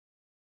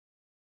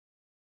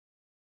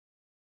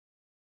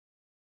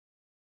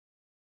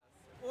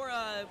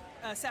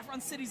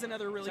Saffron City's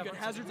another really good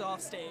Hazards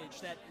Off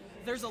stage that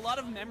there's a lot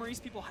of memories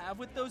people have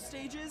with those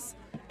stages,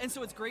 and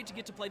so it's great to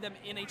get to play them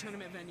in a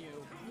tournament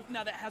venue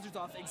now that Hazards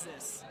Off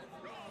exists.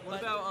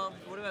 What about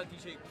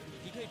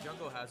DK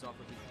Jungle Has Off?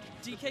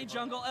 DK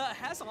Jungle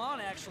Has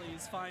On actually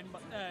is fine,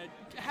 but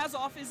Has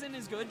Off isn't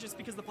as good just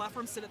because the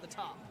platforms sit at the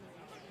top,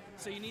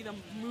 so you need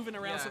them moving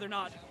around so they're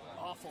not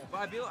awful. But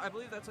I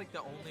believe that's like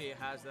the only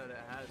has that it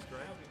has,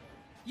 correct?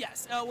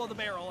 Yes. Well, the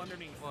barrel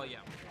underneath. Well, yeah.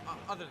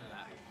 Other than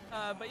that.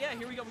 But yeah,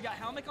 here we go. We got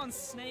Halmic on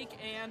Snake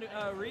and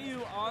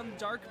RYOO on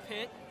Dark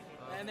Pit,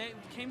 and they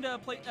came to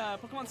play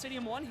Pokemon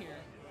Stadium 1 here.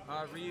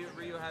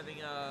 RYOO having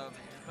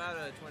about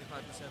a 25%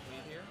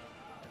 lead here.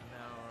 And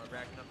now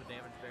racking up the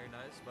damage, very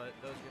nice. But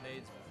those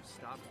grenades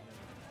stopped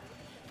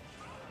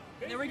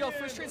him. There we go.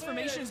 First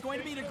transformation is going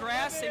to be to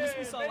grass, same as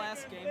we saw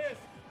last game.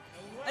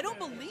 I don't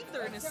believe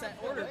they're in a set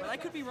order, but I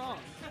could be wrong.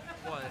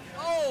 What?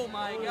 Oh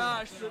my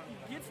gosh,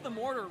 gets the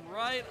mortar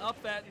right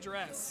up that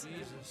dress.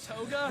 Jesus.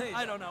 Toga?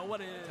 I don't know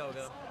what it is.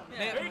 Toga.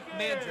 Yeah.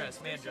 Man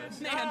dress. Man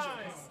dress.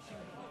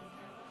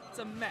 It's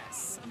a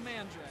mess. A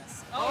man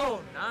dress. Oh,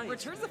 nice.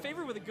 Returns the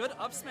favor with a good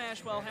up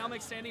smash while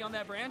Halmic standing on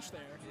that branch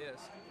there. Yes.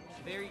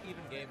 Very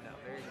even game now.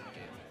 Very even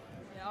game.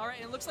 Yeah, alright,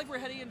 and it looks like we're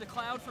heading into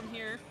Cloud from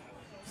here.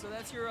 So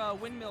that's your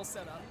windmill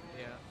setup.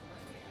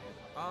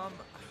 Yeah.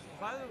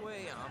 By the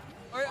way,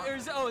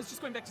 it's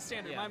just going back to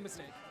standard. My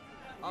mistake.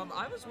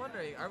 I was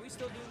wondering, are we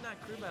still doing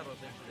that crew battle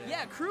thing today?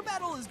 Yeah, crew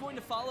battle is going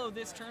to follow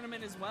this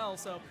tournament as well.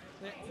 So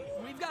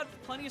we've got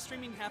plenty of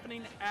streaming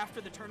happening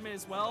after the tournament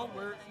as well.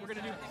 We're going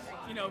to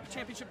do,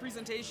 championship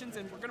presentations,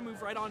 and we're going to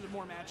move right on to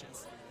more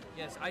matches.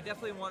 Yes, I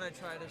definitely want to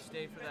try to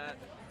stay for that,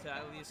 to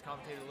at least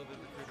commentate a little bit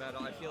of the crew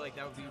battle. I feel like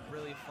that would be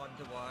really fun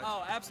to watch.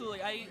 Oh,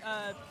 absolutely.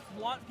 I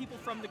want people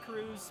from the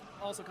crews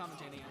also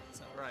commentating it.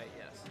 So. Right,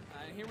 yes.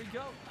 Here we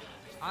go.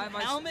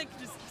 Halmic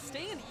just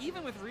staying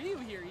even with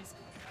RYOO here.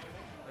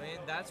 I mean,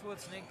 that's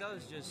what Snake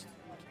does, just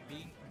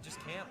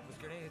camp with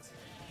grenades.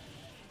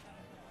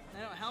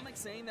 I know, Halmic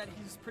saying that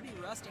he's pretty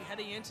rusty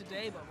heading in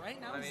today, but right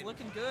now he's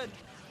looking good.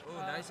 Oh,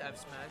 nice F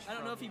smash. I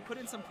don't know if he put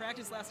in some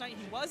practice last night.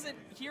 He wasn't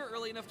here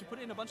early enough to put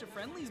in a bunch of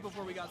friendlies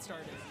before we got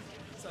started.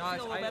 So I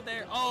feel a little bit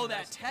there. Oh,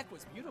 that tech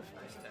was beautiful.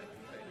 Nice tech.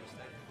 Very nice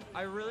tech.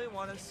 I really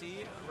want to see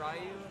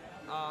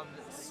RYOO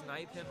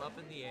snipe him up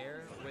in the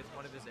air with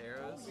one of his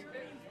arrows,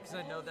 because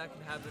I know that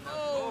can happen.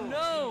 Oh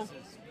no!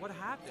 Jesus. What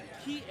happened?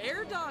 He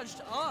air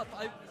dodged up.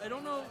 I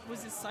don't know.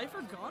 Was his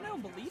cipher gone? I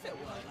don't believe it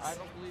was. I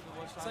don't believe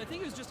it was. So I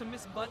think it was just a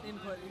missed button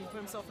input, and he put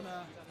himself in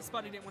a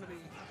spot he didn't want to be.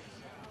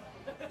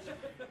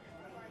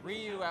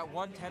 RYOO at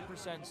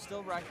 110%,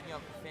 still racking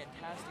up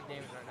fantastic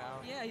damage right now.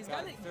 Yeah, he's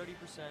got 30%, 34%.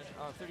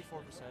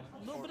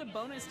 A little bit of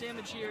bonus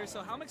damage here.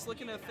 So Halmic's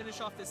looking to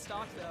finish off this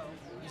stock though.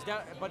 He's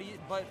down, but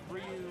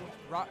RYOO,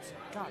 God,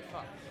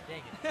 fuck,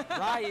 dang it.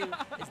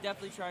 RYOO is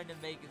definitely trying to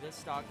make this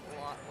stock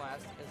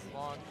last as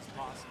long as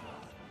possible.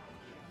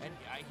 And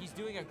he's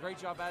doing a great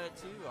job at it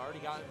too. Already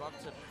got him up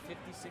to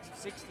 56,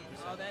 60%.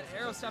 Oh, that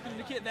arrow stopping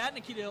Nikita. That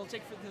Nikita will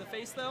take to the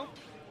face though.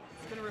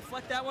 He's gonna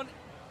reflect that one.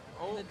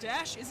 Oh. The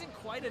dash isn't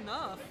quite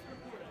enough.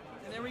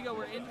 And there we go.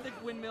 We're into the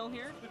windmill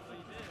here.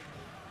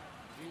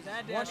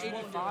 That dash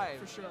won't do it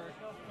for sure.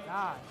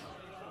 God.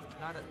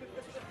 Not a...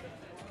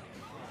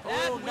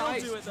 That will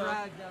do it though.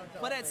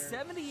 But at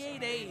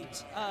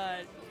 78.8,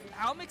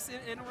 Halmic's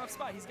in a rough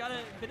spot. He's got a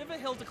bit of a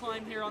hill to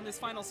climb here on this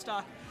final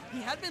stock.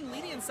 He had been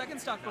leading in second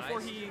stock before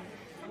he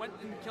went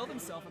and killed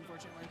himself,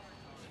 unfortunately.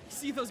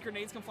 See those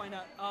grenades come flying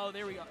out. Oh,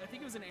 there we go. I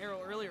think it was an arrow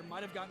earlier.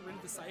 Might have gotten rid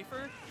of the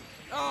cipher.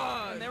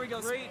 Oh, and there we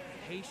go. Great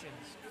patience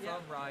from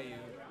RYOO.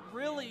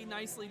 Really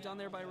nicely done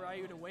there by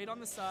RYOO to wait on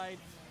the side,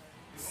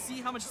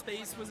 see how much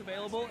space was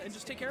available, and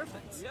just take care of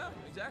things. Yeah,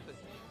 exactly.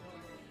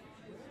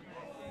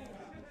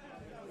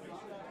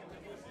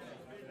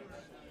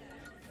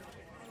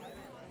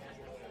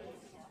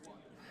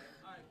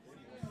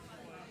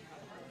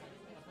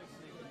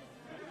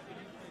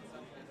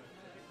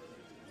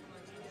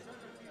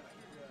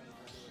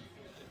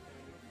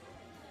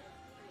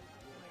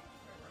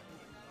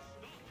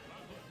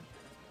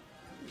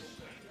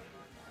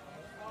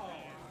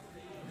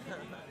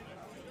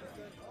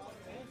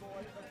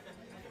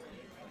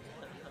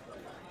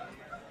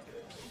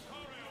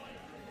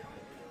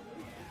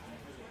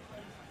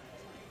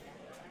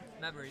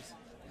 Memories.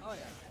 Oh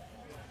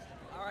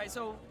yeah. All right,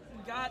 so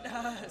we got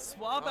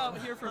swap out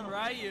here from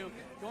RYOO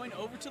going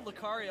over to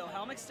Lucario.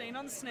 Halmic staying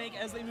on the Snake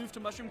as they move to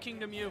Mushroom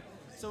Kingdom U.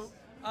 So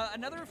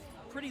another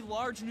pretty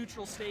large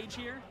neutral stage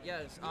here.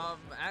 Yes.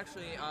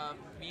 Actually,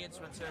 me and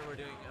Spencer were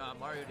doing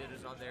Mario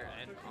Dittos on there,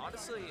 and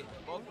honestly,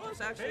 both of us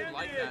actually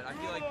like that. I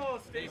feel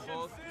like they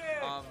both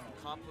can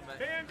complement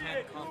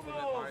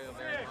Mario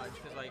very much,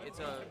 because like it's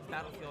a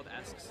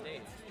Battlefield-esque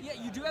stage. Yeah,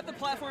 you do have the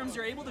platforms.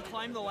 You're able to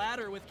climb the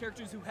ladder with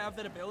characters who have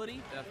that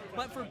ability. Definitely.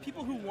 But for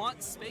people who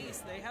want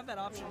space, they have that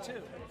option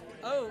too.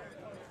 Oh.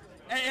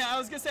 Yeah, I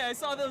was gonna say I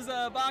saw those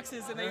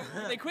boxes and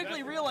they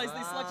quickly realized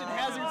they selected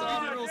hazards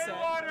on the rule set.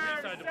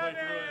 Tried to play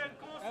through it.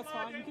 That's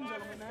fine. You can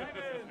jump in there.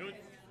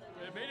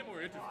 It made it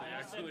more interesting,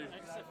 actually.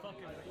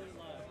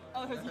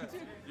 Oh, there's you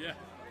too? Yeah,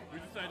 we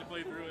decided to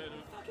play through it.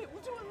 Fuck it,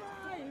 we'll do it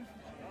live!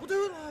 We'll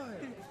do it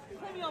live!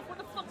 Play me off, what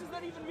the fuck does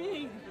that even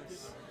mean?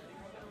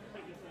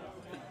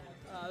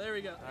 There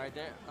we go. Alright,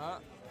 there.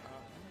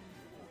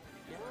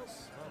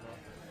 Yes? I don't know.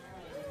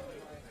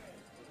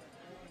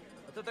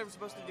 I thought they were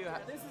supposed to do.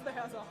 This is the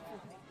has off.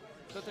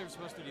 I thought they were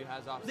supposed to do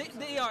has off.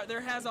 They are.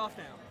 They're has off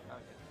now.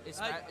 Okay.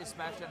 Is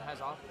SmashDEN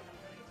has off?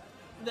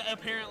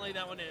 Apparently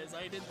that one is.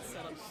 I didn't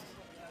set up.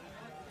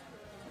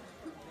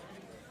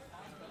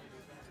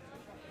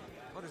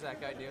 What is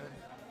that guy doing?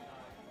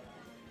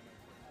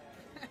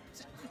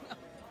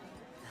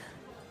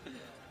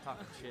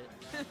 Talking shit.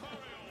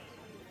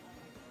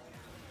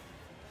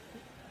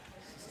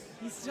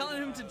 He's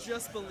telling him to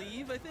just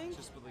believe, I think.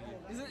 Just believe.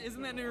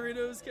 Isn't that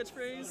Naruto's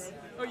catchphrase?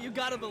 Oh, you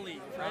gotta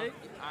believe, right?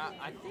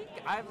 I think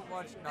I haven't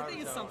watched Naruto. I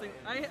think it's something.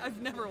 I've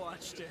never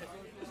watched it.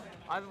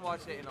 I haven't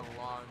watched it in a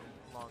long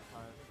time.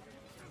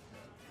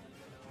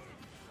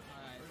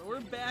 Alright, so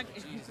we're back.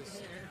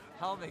 Jesus.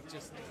 Halmic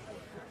just.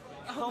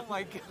 Oh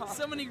my god.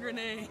 So many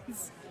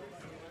grenades.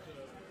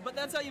 But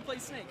that's how you play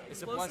Snake.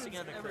 It's a blessing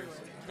and a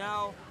curse.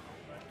 Now,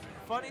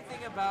 funny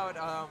thing about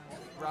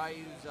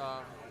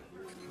RYOO's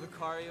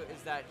Lucario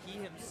is that he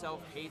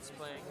himself hates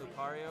playing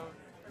Lucario.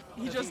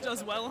 He just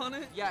does well on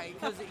it? Yeah,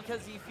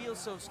 because he feels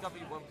so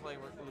scuffy when playing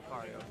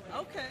Lucario.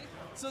 Okay.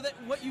 So that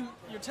what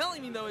you're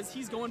telling me though is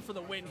he's going for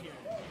the win here.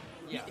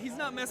 Yeah. He's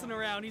not messing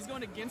around. He's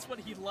going against what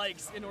he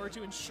likes in order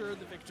to ensure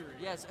the victory.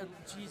 Yes, and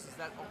Jesus,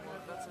 that's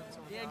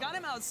so yeah, got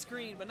him out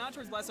screened, but not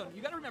towards blast zone.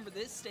 You got to remember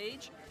this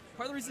stage.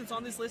 Part of the reason it's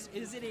on this list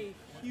is it a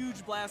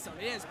huge blast zone.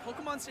 It is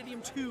Pokemon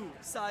Stadium 2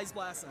 size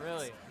blast zones.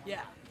 Really?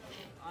 Yeah.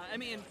 I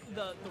mean,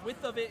 the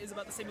width of it is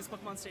about the same as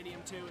Pokemon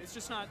Stadium 2. It's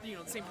just not, the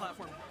same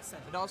platform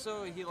set. And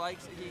also, he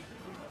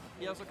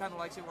also kind of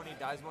likes it when he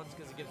dies once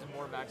because it gives him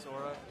more max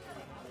aura.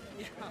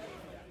 Yeah.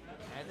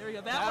 And there we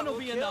go. That one will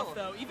be kill. enough,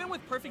 though. Even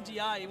with perfect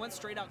DI, he went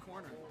straight out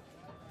corner.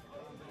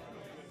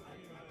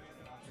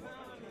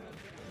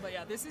 But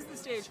yeah, this is the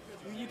stage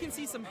where you can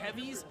see some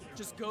heavies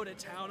just go to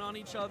town on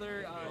each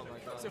other.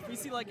 So if we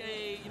see like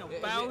a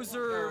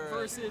Bowser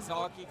versus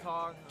Donkey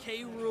Kong,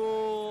 K.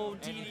 Rool,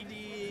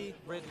 DDD,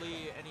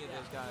 Ridley, any of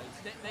those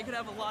guys, they could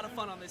have a lot of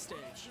fun on this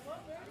stage.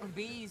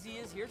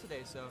 BEZ is here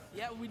today, so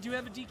yeah, we do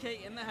have a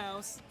DK in the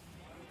house,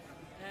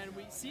 and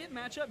we see it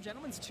match up.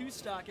 Gentleman's 2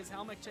 stock as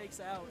Halmic takes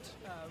out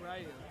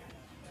RYOO.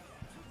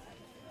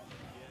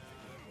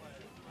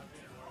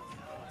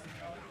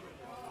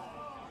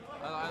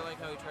 I like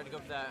how he tried to go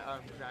for that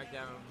drag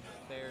down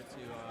there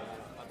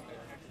to up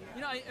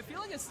there. I feel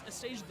like a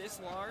stage this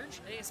large,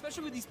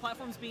 especially with these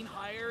platforms being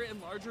higher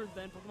and larger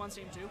than Pokemon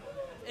Stadium 2,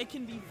 it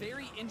can be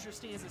very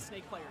interesting as a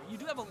Snake player. You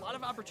do have a lot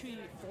of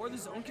opportunity for the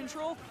zone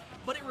control,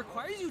 but it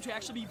requires you to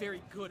actually be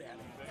very good at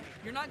it.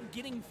 You're not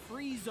getting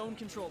free zone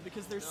control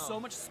because there's so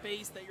much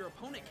space that your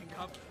opponent can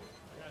cover.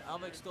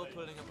 Halmic's still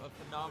putting up a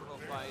phenomenal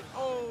fight.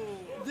 Oh,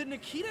 the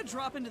Nikita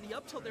drop into the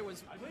up tilt there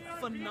was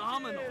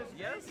phenomenal.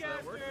 Yes,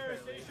 that worked.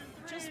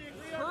 Just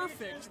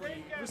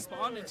perfectly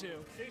responded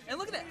to. And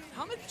look at that.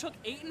 Halmic took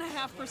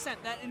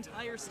 8.5% that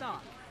entire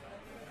stock.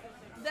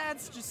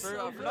 That's just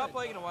so good. For not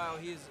playing in a while,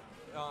 he's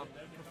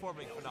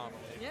performing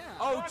phenomenally. Yeah.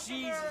 Oh,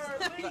 Jesus.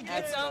 He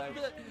gets out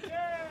the...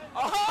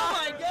 Oh,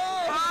 my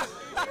God.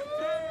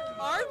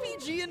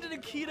 RPG into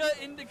Nikita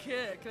into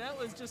kick. That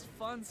was just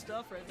fun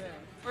stuff right there.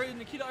 Or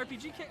Nikita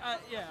RPG kick?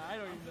 Yeah, I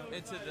don't even know.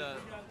 Into the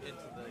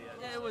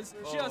yeah, it was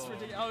just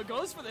ridiculous. Oh, it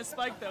goes for this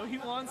spike, though. He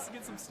wants to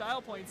get some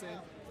style points in.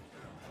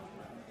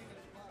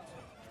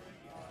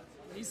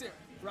 He's here.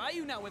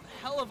 RYOO now with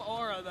hell of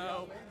aura,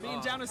 though.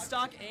 Being down to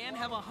stock and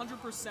have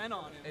 100%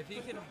 on him. If he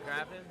can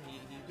grab him,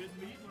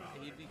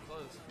 he'd be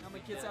close.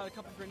 Halmic gets out a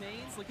couple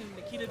grenades, looking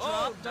Nikita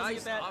drop. Doesn't nice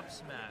get that. up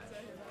smash.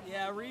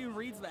 Yeah, RYOO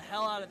reads the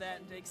hell out of that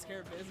and takes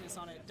care of business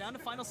on it. Down to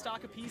final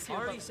stock apiece here.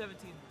 Already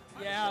 17.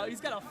 Yeah, he's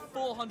got a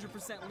full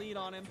 100% lead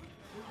on him.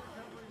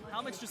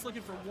 Halmic's just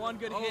looking for one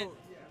good hit.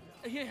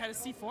 He had a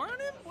C4 on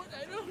him? What?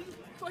 I don't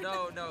quite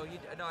No, I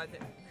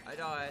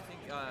think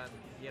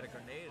he had a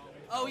grenade.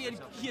 Oh, he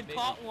had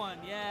caught one.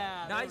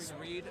 Yeah. Nice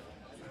read.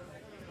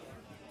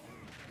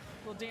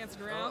 Little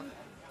dancing around.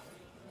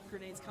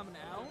 Grenades coming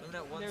out.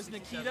 There's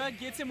Nikita.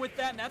 Gets him with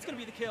that, and that's going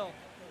to be the kill.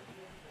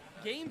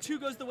 Game 2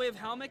 goes the way of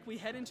Halmic. We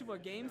head into a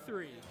Game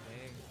 3. Game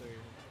 3.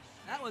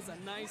 That was a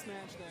nice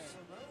match there.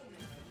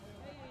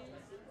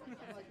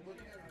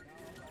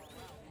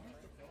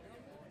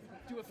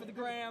 Do it for the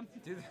gram.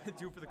 Do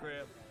it for the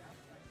gram.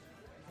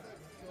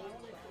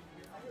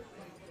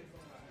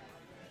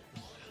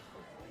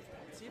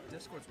 See if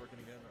Discord's working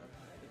again.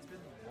 It's been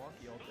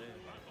wonky all day.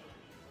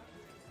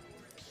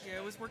 Yeah,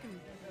 it was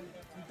working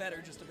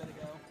better just a bit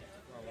ago.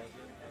 Oh, was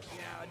it?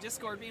 Yeah,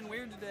 Discord being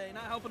weird today,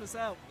 not helping us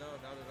out. No,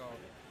 not at all.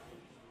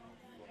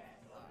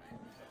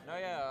 No,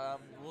 yeah,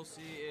 we'll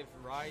see if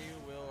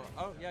RYOO will...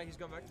 Oh, yeah, he's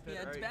going back to pit.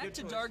 Yeah, right, back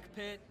to Dark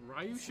Pit.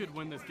 RYOO should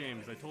win this game,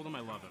 because I told him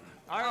I love him.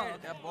 All right,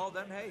 well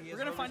then, hey... We're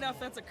going to find out if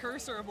that's a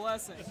curse or a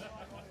blessing.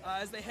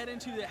 as they head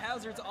into the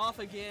hazards off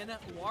again.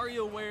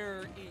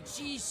 WarioWare,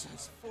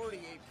 Jesus, 48%.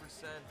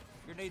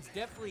 Grenade's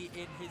definitely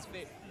in his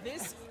face.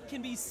 this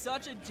can be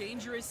such a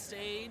dangerous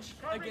stage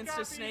against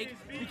a Snake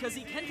because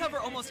he can cover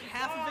almost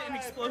half of it in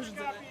explosions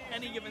at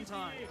any given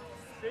time.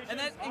 And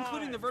that's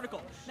including the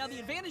vertical. Now the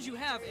advantage you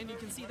have, and you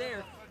can see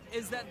there,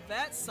 is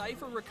that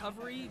Cypher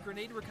recovery,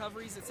 grenade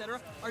recoveries,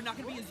 etc., are not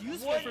going to be as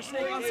useful for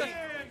Snake on set.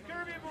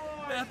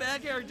 That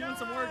bad air doing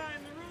some work.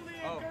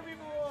 Oh.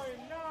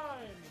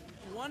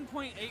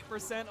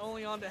 1.8%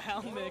 only onto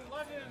Halmic.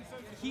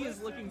 He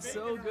is looking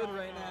so good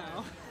right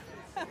now.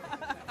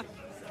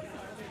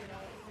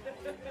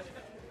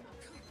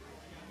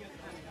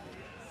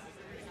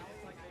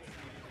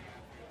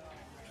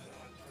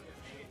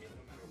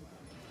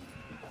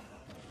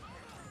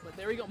 But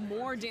there we go,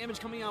 more damage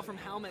coming out from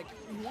Halmic.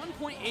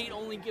 1.8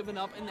 only given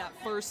up in that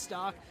first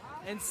stock,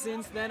 and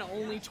since then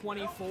only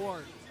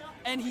 24.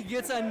 And he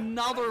gets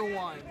another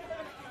one.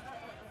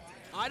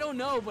 I don't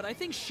know, but I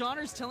think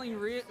Shauner's telling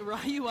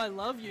Ryu I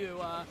love you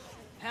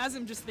has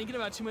him just thinking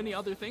about too many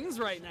other things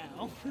right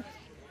now.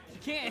 He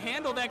can't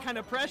handle that kind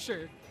of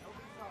pressure.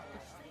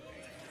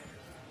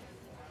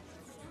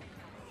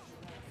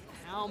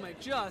 Halmic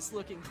just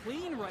looking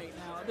clean right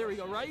now. There we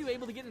go, Ryu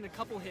able to get in a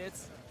couple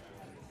hits,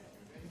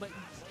 but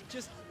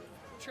just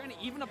trying to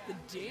even up the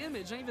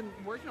damage, not even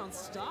working on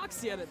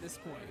stocks yet at this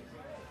point.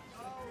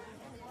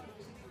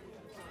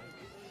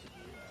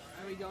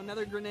 There we go,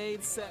 another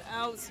grenade set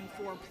out,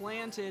 C4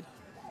 planted,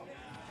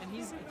 and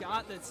he's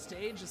got that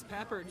stage just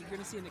peppered. You're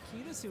going to see a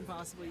Nikita soon,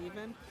 possibly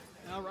even.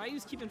 Now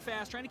Ryu's keeping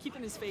fast, trying to keep it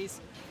in his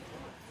face.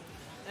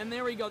 And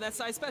there we go, that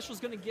side special is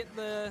going to get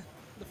the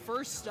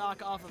first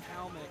stock off of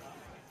Halmic.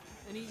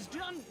 And he's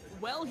done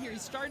well here.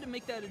 He's started to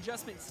make that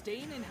adjustment,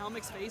 staying in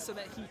Halmic's face so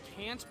that he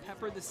can't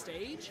pepper the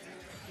stage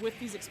with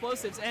these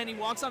explosives. And he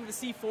walks onto the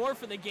C4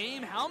 for the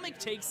game. Halmic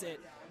takes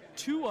it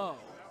 2-0. Or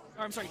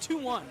I'm sorry,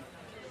 2-1.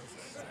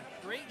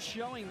 Great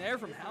showing there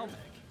from Halmic.